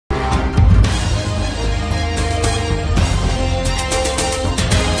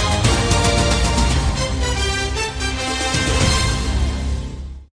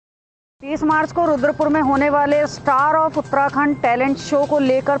मार्च को रुद्रपुर में होने वाले star of Uttarakhand talent show को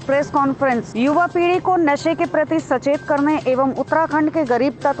लेकर प्रेस कॉन्फ्रेंस। युवा पीढ़ी को नशे के प्रति सचेत करने एवं उत्तराखंड के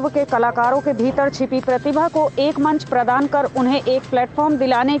गरीब तत्व के कलाकारों के भीतर छिपी प्रतिभा को एक मंच प्रदान कर उन्हें एक प्लेटफॉर्म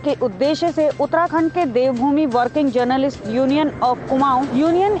दिलाने के उद्देश्य से उत्तराखंड के देवभूमि working journalist union of Kumaon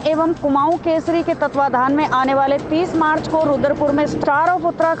union एवं कुमाऊं केसरी के तत्वाधान में आने वाले 30 मार्च को रुद्रपुर में star of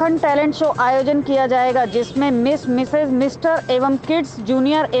Uttarakhand talent show आयोजन किया जाएगा, जिसमें मिस, मिसेज, मिस्टर एवं किड्स,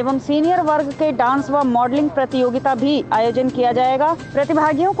 जूनियर एवं सीनियर वर्ग के डांस व मॉडलिंग प्रतियोगिता भी आयोजन किया जाएगा।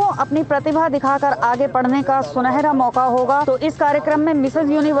 प्रतिभागियों को अपनी प्रतिभा दिखाकर आगे बढ़ने का सुनहरा मौका होगा। तो इस कार्यक्रम में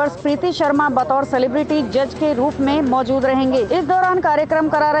मिसेज यूनिवर्स प्रीति शर्मा बतौर सेलिब्रिटी जज के रूप में मौजूद रहेंगे। इस दौरान कार्यक्रम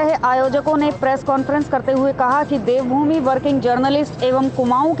करा रहे आयोजकों ने प्रेस कॉन्फ्रेंस करते हुए कहा कि देवभूमि वर्किंग जर्नलिस्ट एवं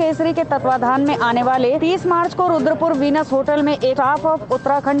कुमाऊं केसरी के तत्वाधान में आने वाले 30 मार्च को रुद्रपुर वीनस होटल में एक star of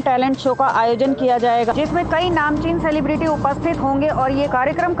Uttarakhand talent show का आयोजन किया जाएगा, जिसमें कई नामचीन सेलिब्रिटी उपस्थित होंगे। और ये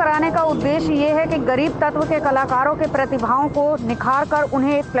कार्यक्रम कराने का उद्देश्य ये है कि गरीब तत्व के कलाकारों के प्रतिभाओं को निखार कर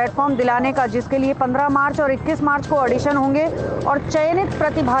उन्हें एक प्लेटफॉर्म दिलाने का, जिसके लिए 15 मार्च और 21 मार्च को ऑडिशन होंगे और चयनित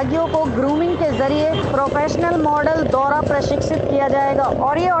प्रतिभागियों को ग्रूमिंग के जरिए प्रोफेशनल मॉडल द्वारा प्रशिक्षित किया जाएगा।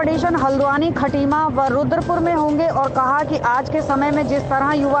 और ये ऑडिशन हल्द्वानी, खटीमा व रुद्रपुर में होंगे। और कहा कि आज के समय में जिस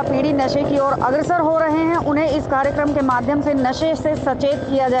तरह युवा पीढ़ी नशे की ओर अग्रसर हो रहे हैं, उन्हें इस कार्यक्रम के माध्यम से नशे से सचेत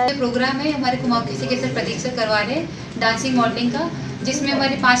किया जाए। प्रोग्राम है हमारे कुमाऊं केसरी के सर प्रतीक सर करवा रहे हैं डांसिंग मॉडलिंग का, जिसमें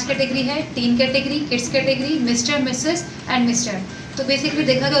हमारी 5 कैटेगरी है, tin category, kids category, mister, Mrs and mister. तो बेसिकली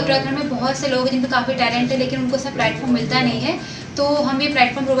देखा गया उत्तराखंड में बहुत से लोग हैं जिनका काफ़ी टैलेंट है, लेकिन उनको सब प्लेटफॉर्म मिलता नहीं है। तो हम ये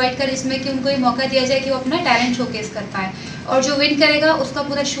प्लेटफॉर्म प्रोवाइड कर इसमें कि उनको ये मौका दिया जाए कि वो अपना टैलेंट शोकेस कर पाए, और जो विन करेगा उसका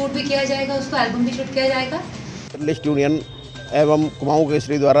पूरा शूट भी किया जाएगा, उसका एल्बम भी शूट किया जाएगा। जर्नलिस्ट यूनियन एवं कुमाऊं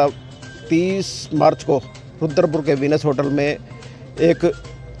केसरी द्वारा 30 मार्च को रुद्रपुर के वीनस होटल में एक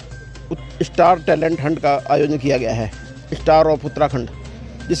स्टार टैलेंट हंट का आयोजन किया गया है, स्टार ऑफ उत्तराखंड,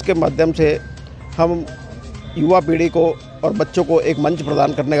 जिसके माध्यम से हम युवा पीढ़ी को और बच्चों को एक मंच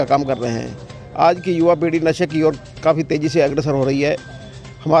प्रदान करने का काम कर रहे हैं। आज की युवा पीढ़ी नशे की ओर काफ़ी तेज़ी से अग्रसर हो रही है।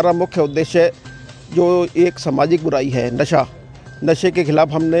 हमारा मुख्य उद्देश्य जो एक सामाजिक बुराई है नशे के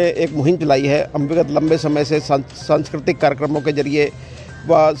खिलाफ हमने एक मुहिम चलाई है। हम विगत लंबे समय से सांस्कृतिक कार्यक्रमों के जरिए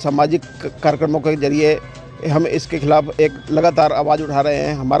व सामाजिक कार्यक्रमों के जरिए हम इसके खिलाफ एक लगातार आवाज़ उठा रहे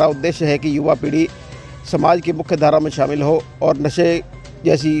हैं। हमारा उद्देश्य है कि युवा पीढ़ी समाज की मुख्य धारा में शामिल हो और नशे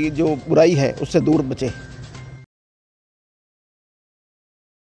जैसी जो बुराई है उससे दूर बचे।